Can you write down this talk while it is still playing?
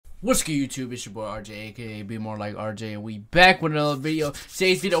What's good, YouTube? It's your boy RJ, aka Be More Like RJ, and we back with another video.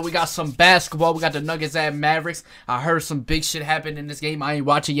 Today's video, we got some basketball. We got the Nuggets at Mavericks. I heard some big shit happen in this game. I ain't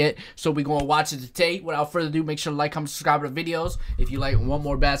watching yet, so we gonna watch it today. Without further ado, make sure to like, comment, subscribe to the videos. If you like one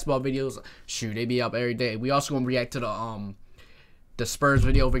more basketball videos, shoot, they be up every day. We also gonna react to the Spurs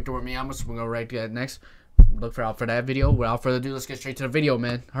video, Victor Wembanyama. We're gonna react to that next. Look out for that video. Without further ado, let's get straight to the video,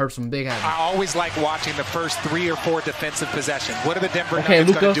 man. I heard some big happen. I always like watching the first 3 or 4 defensive possessions. What are the Denver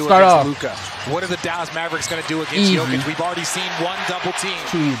Nuggets going to do against Luka? What are the Dallas Mavericks going to do against Jokic? We've already seen one double team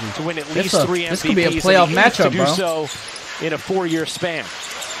to win at least 3 MVPs. This could be a playoff matchup, bro. To do so in a 4-year span.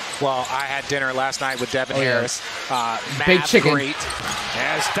 Well, I had dinner last night with Devin Harris. Big chicken. Great.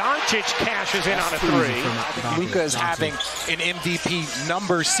 As Doncic cashes in on a 3. Luka is having an MVP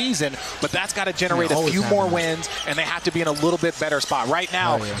number season, but that's got to generate a few more wins, and they have to be in a little bit better spot. Right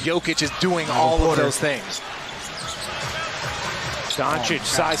now, Jokic is doing all of those things. Doncic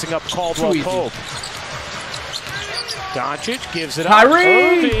sizing up Caldwell Pope. Doncic gives it up. Kyrie!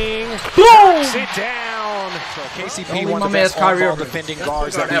 Irving boom! Sit down. So KCP, one of the best on-ball defending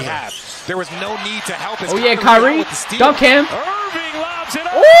guards that we have. There was no need to help his Kyrie! Dunk him! Irving lobs it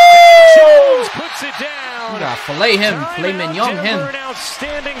up. Ooh! Jones puts it down. You gotta fillet him. Filet mignon him. An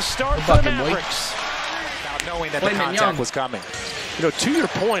outstanding start for the Mavericks. Without knowing that the contact was coming. You know, to your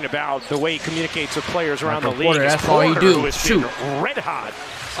point about the way he communicates with players around the league, that's all he do. Shoot. Red hot.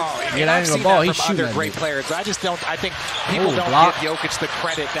 Oh, get out of the ball. He's shooting other great players. But I just don't. I think people don't give Jokic the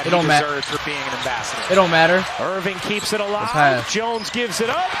credit that he deserves for being an ambassador. It don't matter. Irving keeps it alive. Jones gives it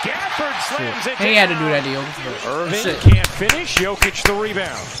up. Gafford slams it down. He had to do that to Jokic. Irving can't finish. Jokic the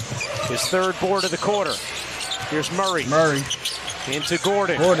rebound. His third board of the quarter. Here's Murray. Into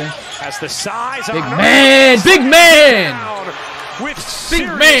Gordon. Has the size. Big man. Big man. With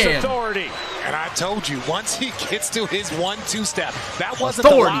serious authority. And I told you, once he gets to his 1-2 step, that wasn't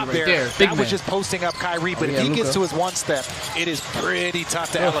the lob there. That was just posting up Kyrie. But if he gets to his 1 step, it is pretty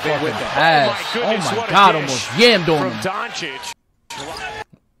tough to elevate with that. Oh my God, almost yammed on him. Doncic.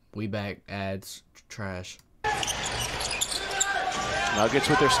 We back. Ads. Trash. Nuggets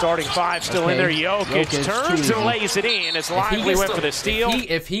with their starting 5 still in there. Jokic turns and lays it in as Lively went for the steal.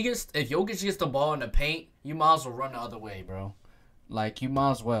 If Jokic gets the ball in the paint, you might as well run the other way, bro. Like, you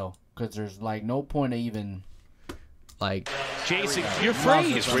might as well. Because there's, like, no point of even, like... Jason, your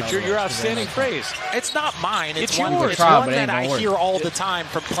phrase, Richard, your outstanding phrase. It's not mine. It's one, yours. It's one that I hear all the time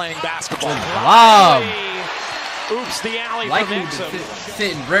from playing basketball. Wow. Oops, the alley Likely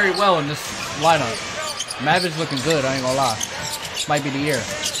fitting very well in this lineup. Mavericks looking good, I ain't gonna lie. Might be the year.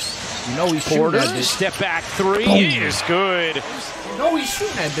 You know he's shooting that bitch. Step back 3 is good. You know he's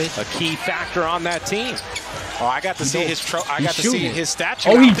shooting that bitch. A key factor on that team. Oh, I got to see his his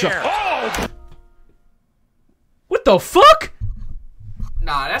statue out there. Oh! What the fuck?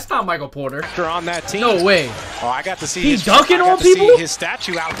 Nah, that's not Michael Porter. On that team. No way. Oh, I got to see he's dunking on people. His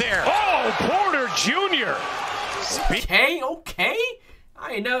statue out there. Oh, Porter Jr. Okay.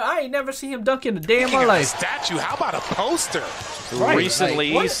 I ain't never seen him dunk in a day in my life. Statue. How about a poster?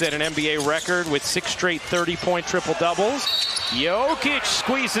 Recently set an NBA record with 6 straight 30-point triple-doubles. Jokic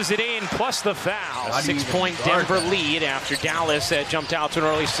squeezes it in, plus the foul. 6-point Denver lead after Dallas jumped out to an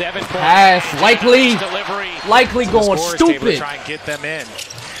early 7-point pass. Likely going stupid. To try and get them in.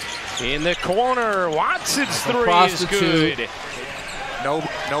 In the corner, Watson's 3 is good.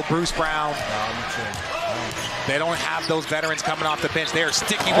 No Bruce Brown. They don't have those veterans coming off the bench. They're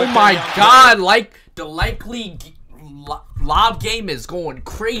sticky. Oh my God! Like the likely lob game is going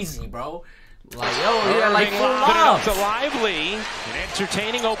crazy, bro. Like like full lobs. To Lively, an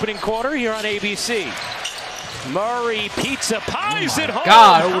entertaining opening quarter here on ABC. Murray pizza pies it home.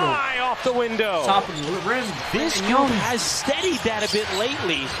 High off the window. Top of the rim. This group has steadied that a bit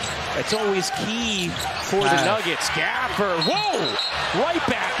lately. It's always key for the Nuggets. Gafford, whoa! Right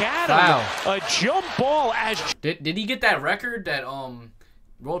back at him. A jump ball as... Did he get that record, that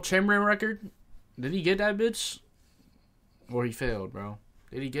World Chamberlain record? Did he get that bitch? Or he failed, bro?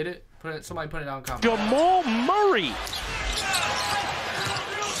 Did he get it? Somebody put it down in comments. Jamal Murray.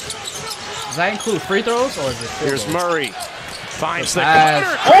 Does that include free throws or is it Here's Murray. Finds the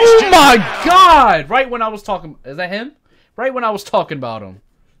corner. Oh my God! Right when I was talking... Is that him? Right when I was talking about him.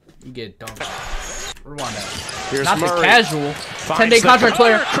 You get dunked. Rewind that. Here's not Murray. the casual. 10-day contract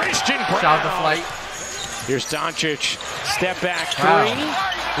player. Christian Brown. Shout out the flight. Here's Doncic. Step back 3.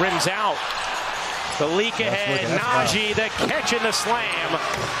 Rims out. The leak ahead. Najee, the catch and the slam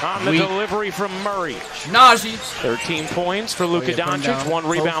on the delivery from Murray. Najee. 13 points for Luka Doncic. 1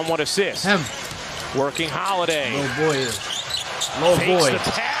 rebound, 1 assist. Working Holiday. Low boy. Fakes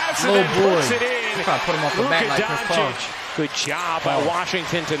the pass and then puts it in. Try to put him off the back like Chris Paul. Good job by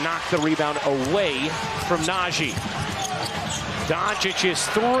Washington to knock the rebound away from Najee. Doncic's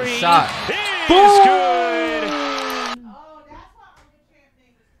three is good.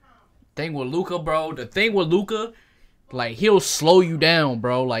 Thing with Luka, bro. The thing with Luka, like, he'll slow you down,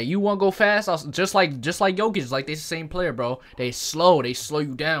 bro. Like, you want to go fast, just like Jokic, like they the same player, bro. They slow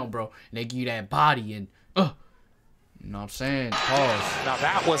you down, bro, and they give you that body and you know what I'm saying? Pause. Now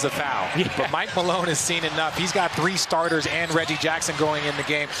that was a foul. Yeah. But Mike Malone has seen enough. He's got 3 starters and Reggie Jackson going in the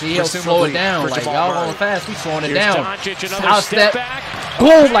game. See, he'll slow it down. Like, y'all going fast, we slowing it down. Doncic, another step back.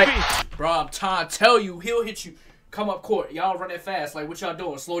 Boom, like, bro, I'm trying to tell you, he'll hit you. Come up court. Y'all running fast. Like, what y'all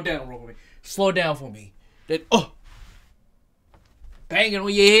doing? Slow down real quick. Slow down for me. Then, banging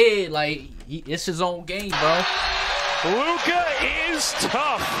on your head. Like, it's his own game, bro. Luka is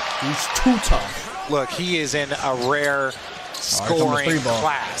tough. He's too tough. Look, he is in a rare scoring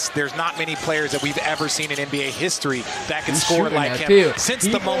class. There's not many players that we've ever seen in NBA history that can score like him. Since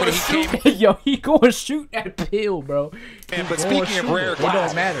the moment he came, yo, he going shoot that pill, bro. But speaking of rare class, it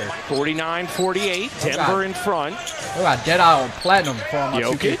don't matter. 49-48, Denver in front. I got dead eye on platinum for all my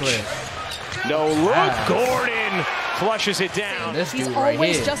 2K players. No look, Gordon flushes it down. This He's dude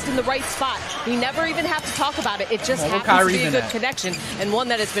always just in the right spot. We never even have to talk about it. It just happens to be a good connection and one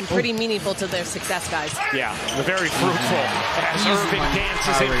that has been pretty meaningful to their success, guys. Yeah, very fruitful as Irving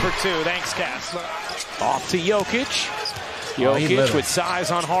dances in for 2. Thanks, Cass. Off to Jokic. Jokic with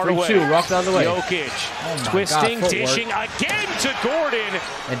size on Hardaway. 3-2, rocked out of the way. Jokic twisting, dishing again to Gordon.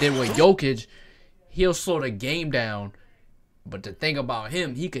 And then with Jokic, he'll slow the game down. But the thing about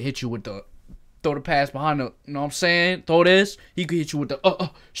him, he could hit you with the throw the pass behind the, you know what I'm saying? Throw this. He could hit you with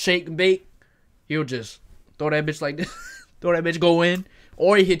the shake and bake. He'll just throw that bitch like this. Throw that bitch go in.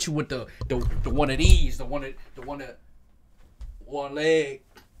 Or he hit you with the one of these. The one that one leg.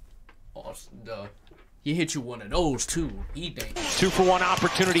 Or he hit you one of those too. He think 2-for-1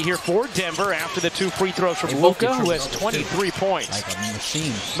 opportunity here for Denver after the 2 free throws from Luka, who has 23 points. Like a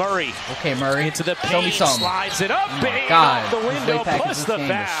machine. Murray. Okay, Murray. Into the paint. Show me something. Slides it up. Oh my God. The window plus the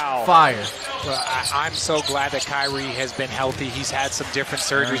foul. Fire. Well, I'm so glad that Kyrie has been healthy. He's had some different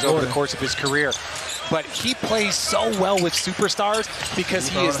surgeries over the course of his career. But he plays so well with superstars because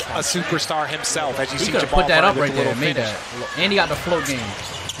he is a superstar himself. As you see, Jamal put that up right with there. Made that. And he got the float game.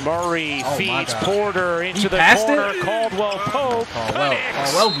 Murray feeds Porter into the corner. Caldwell Pope.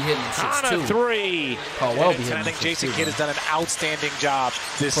 Caldwell be hitting the shits too. 3. Caldwell be hitting. I think Jason Kidd has done an outstanding job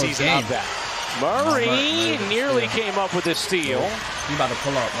this season of that. Murray nearly came up with a steal. He about to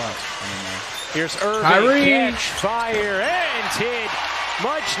pull up. Here's Irving. Kyrie. Catch, fire, and hit.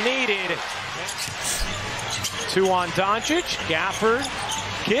 Much needed. 2 on Doncic. Gafford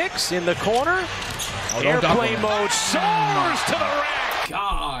kicks in the corner. Airplane mode soars to the rack.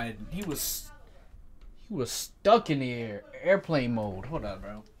 God, he was stuck in the air. Airplane mode. Hold on,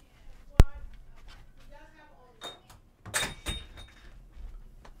 bro.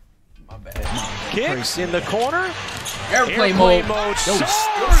 My bad. Kicks in the corner. Airplane mode. Yo,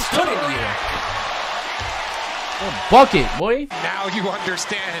 soars to the air. Bucket, boy. Now you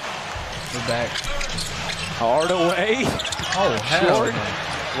understand. We're back. Hardaway. Oh, hell.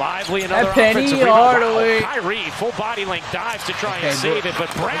 Lively, another offensive rebound. Kyrie, full body length dives to try and save it,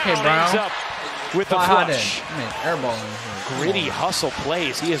 but Brown ends up with the flush. Gritty hustle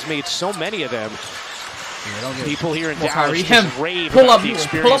plays. He has made so many of them. People here in Dallas just rave about the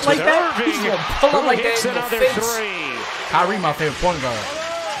experience with Irving. Pull up like hits that. Another 3. Kyrie, my favorite point guard.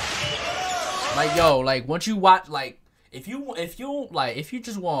 Like, yo, like, once you watch, like, if you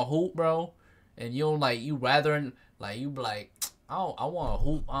just want to hoop, bro, and you don't, like, you rather, like, you be like, I want to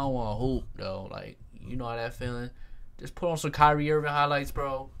hoop. I don't want to hoop, though. Like, you know how that feeling? Just put on some Kyrie Irving highlights,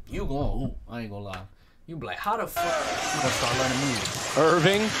 bro. You going to hoop. I ain't going to lie. You be like, how the fuck you going to start learning moves?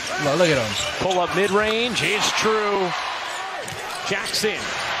 Irving. Look at him. Pull up mid-range is true. Jackson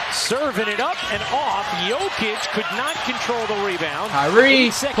serving it up and off. Jokic could not control the rebound.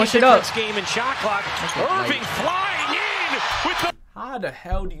 Kyrie, push it up. Game in shot clock. Irving flying in with the... How the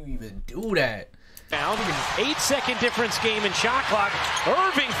hell do you even do that? Now, 8-second difference game in shot clock.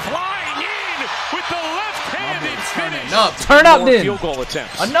 Irving flying in with the left-handed finish. Turn up then. Field goal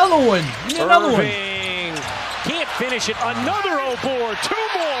attempts. Another one. You need another one. Irving can't finish it. Another board. 2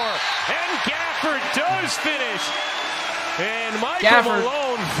 more. And Gafford does finish. And Michael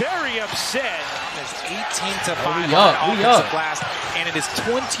Malone very upset. It's 18-5 on offensive glass, and it is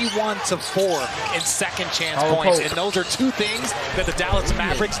 21-4 in second chance points. And those are 2 things that the Dallas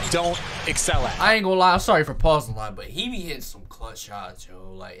Mavericks don't excel at. I ain't gonna lie, I'm sorry for pausing a lot, but he be hitting some clutch shots,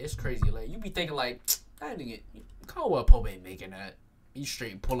 yo. Like, it's crazy. Like, you be thinking like, that nigga, Caldwell Pope ain't making that. He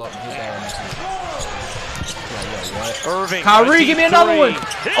straight pull up and hit that. Like, yo, what? Irving. Kyrie, give me another one.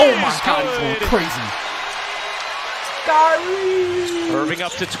 Oh my God, he's Good. going crazy. Kyrie. Irving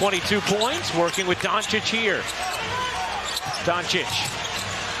up to 22 points, working with Doncic here. Doncic.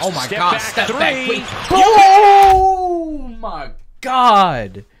 Oh my Step God, back step three. back. Wait. Oh my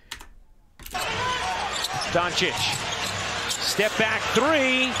God. Doncic. Step back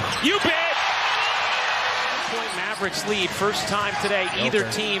three. You bet. Point Mavericks lead. First time today either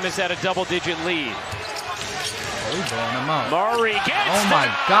team is at a double-digit lead. Oh, he's blowing him out. Murray gets Oh my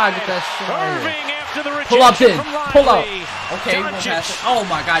God, get that shit out of Irving here. after the rejection Pull up then. from Riley. Pull up. Okay, we'll Doncic pass it. Oh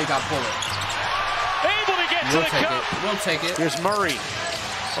my God, you got to pull it. able to get We'll to the take cup. it. We'll take it. Here's Murray.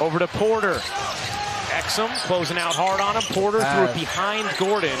 Over to Porter. Exum closing out hard on him. Porter threw it behind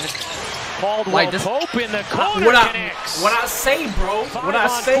Gordon. Caldwell Like this, Pope in the corner connects. What I say, bro? What I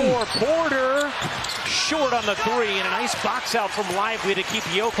say? 5 on 4. Porter short on the three, and a nice box out from Lively to keep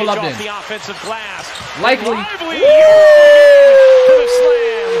Jokic off the offensive glass. Lively for the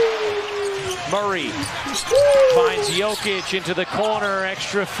slam. Murray finds Jokic into the corner.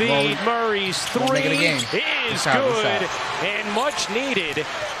 Extra feed. Murray's three is good and much needed.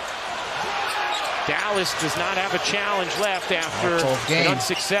 Dallas does not have a challenge left after an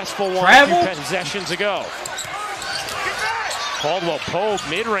unsuccessful one a few possessions ago. Caldwell Pope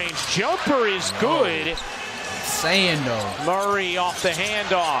mid-range jumper is good. Saying though. Murray off the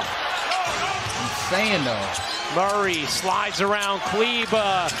handoff. I'm saying though. Murray slides around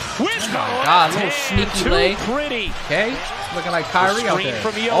Kleba with oh my God, little sneaky leg. Pretty. Okay, looking like Kyrie out there.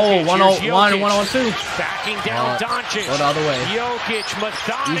 From Jokic. Oh, 101 and 102. Backing down Doncic. Go the other way. Jokic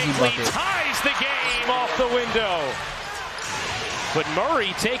methodically ties the game off the window. But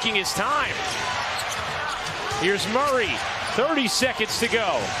Murray taking his time. Here's Murray. 30 seconds to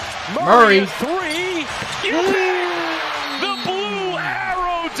go. Murray. Three. The blue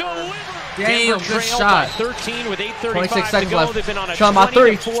arrow delivered. Damn, good shot. 13 with 8:35 26 seconds to go. left. They've been on a Shot my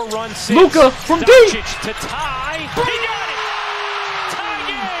 20-4 run since. Luka from deep. To tie. He got it. Tie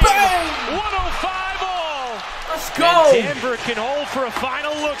game. Bang. 105 all. Let's go. And Denver can hold for a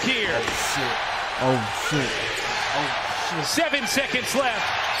final look here. Oh shit. Oh shit. 7 seconds left.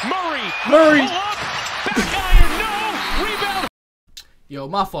 Murray. Murray. Pull up. Back iron. No. Rebound. Yo,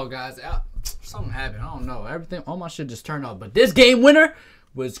 my fault, guys. Something happened. I don't know. Everything, all my shit just turned off. But this game winner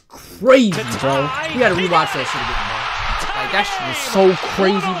was crazy, bro. You gotta rewatch that shit again, bro. Like, that shit was so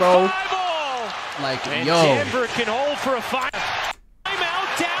crazy, bro. Like, yo. Denver can hold for a final. Timeout,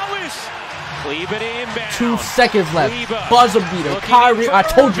 Dallas. Leave it inbound. 2 seconds left. Buzzer beater. Kyrie, I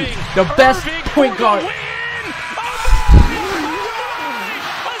told you, the best point guard.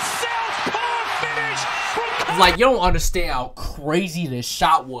 Like, you don't understand how crazy this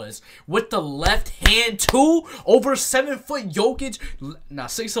shot was. With the left hand, too. Over 7 foot Jokic. Now,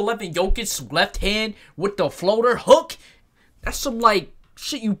 6'11 Jokic, left hand with the floater hook. That's some, like,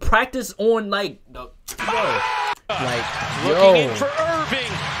 shit you practice on, like, the... Yo. Like, yo. Looking in for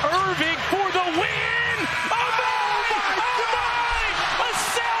Irving. Irving for the win. Oh, my. A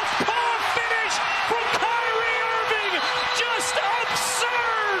southpaw finish from Kyrie Irving. Just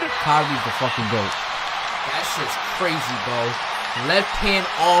absurd. Kyrie's the fucking GOAT. That shit's crazy, bro. Left hand,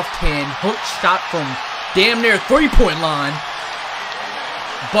 off hand, hook shot from damn near 3-point line.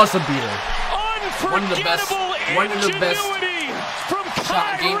 Buzzer beater. One of the best from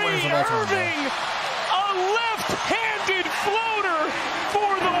shot game winners of all time. Irving. A left-handed floater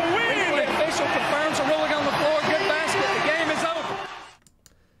for the win. Official confirms a ruling on the floor. Good basket. The game is over.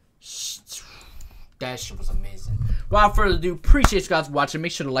 That shit was amazing. Without further ado, appreciate you guys watching.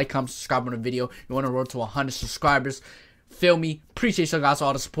 Make sure to like, comment, subscribe on the video. You want to roll to 100 subscribers. Feel me? Appreciate you guys for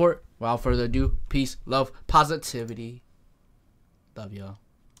all the support. Without further ado, peace, love, positivity. Love y'all.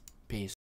 Peace.